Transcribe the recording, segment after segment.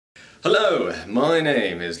Hello, my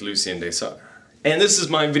name is Lucien Desar, and this is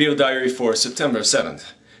my video diary for September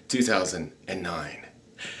 7th, 2009.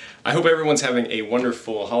 I hope everyone's having a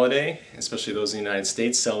wonderful holiday, especially those in the United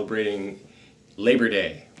States celebrating Labor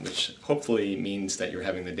Day, which hopefully means that you're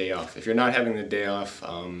having the day off. If you're not having the day off,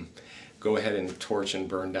 go ahead and torch and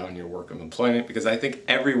burn down your work of employment, because I think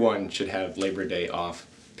everyone should have Labor Day off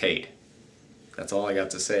paid. That's all I got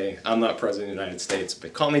to say. I'm not President of the United States,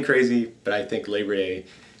 but call me crazy, but I think Labor Day,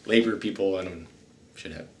 labor people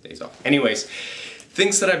should have days off. Anyways,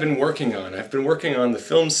 things that I've been working on. I've been working on the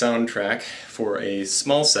film soundtrack for a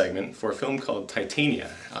small segment for a film called Titania,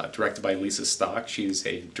 directed by Lisa Stock. She's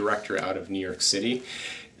a director out of New York City.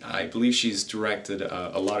 I believe she's directed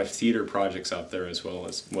a lot of theater projects out there as well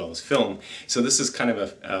as film. So this is kind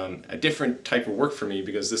of a different type of work for me,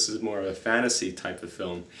 because this is more of a fantasy type of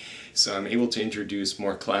film. So I'm able to introduce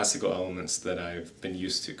more classical elements that I've been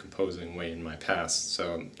used to composing way in my past.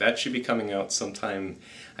 So that should be coming out sometime,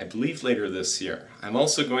 I believe, later this year. I'm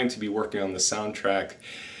also going to be working on the soundtrack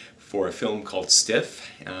for a film called Stiff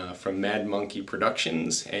from Mad Monkey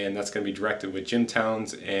Productions, and that's going to be directed with Jim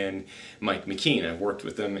Towns and Mike McKean. I've worked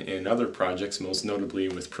with them in other projects, most notably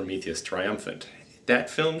with Prometheus Triumphant. That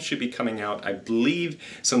film should be coming out, I believe,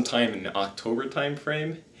 sometime in the October time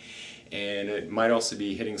frame, and it might also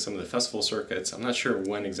be hitting some of the festival circuits. I'm not sure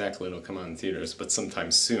when exactly it'll come out in theaters, but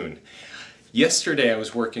sometime soon. Yesterday I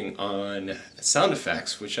was working on sound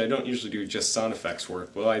effects, which I don't usually do just sound effects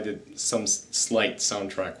work. Well, I did some slight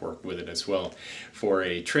soundtrack work with it as well, for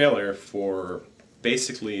a trailer for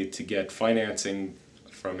basically to get financing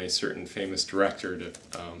from a certain famous director to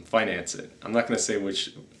finance it. I'm not going to say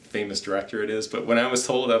which famous director it is, but when I was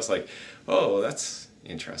told, I was like, oh, that's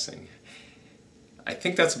interesting. I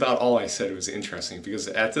think that's about all I said was interesting, because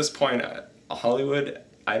at this point, Hollywood,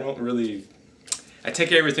 I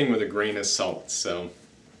take everything with a grain of salt. So,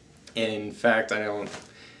 in fact, I don't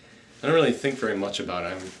really think very much about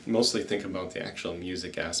it. I mostly think about the actual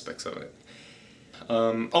music aspects of it.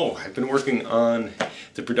 I've been working on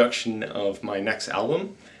the production of my next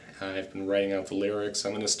album. I've been writing out the lyrics.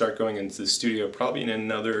 I'm going to start going into the studio probably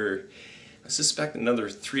in I suspect another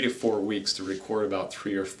 3 to 4 weeks to record about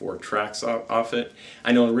 3 or 4 tracks off it.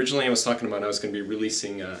 I know originally I was talking about I was going to be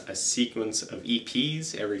releasing a sequence of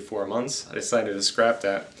EPs every 4 months. I decided to scrap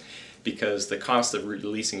that because the cost of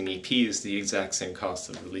releasing an EP is the exact same cost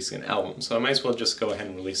of releasing an album. So I might as well just go ahead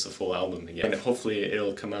and release the full album again. And hopefully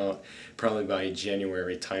it'll come out probably by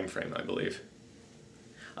January timeframe, I believe.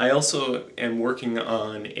 I also am working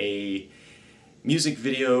on a music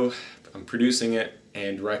video. I'm producing it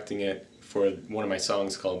and directing it for one of my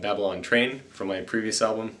songs called Babylon Train from my previous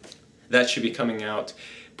album. That should be coming out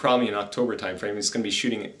probably in October timeframe. It's going to be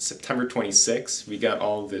shooting September 26th. We got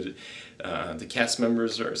all the cast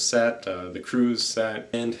members are set, the crew's set,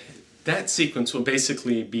 and that sequence will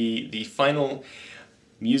basically be the final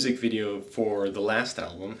music video for the last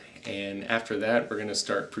album, and after that we're going to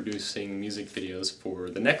start producing music videos for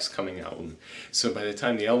the next coming album. So by the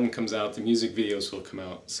time the album comes out, the music videos will come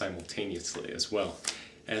out simultaneously as well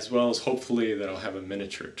as hopefully that I'll have a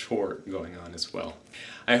miniature tour going on as well.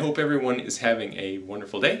 I hope everyone is having a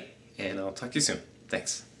wonderful day, and I'll talk to you soon.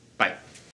 Thanks. Bye.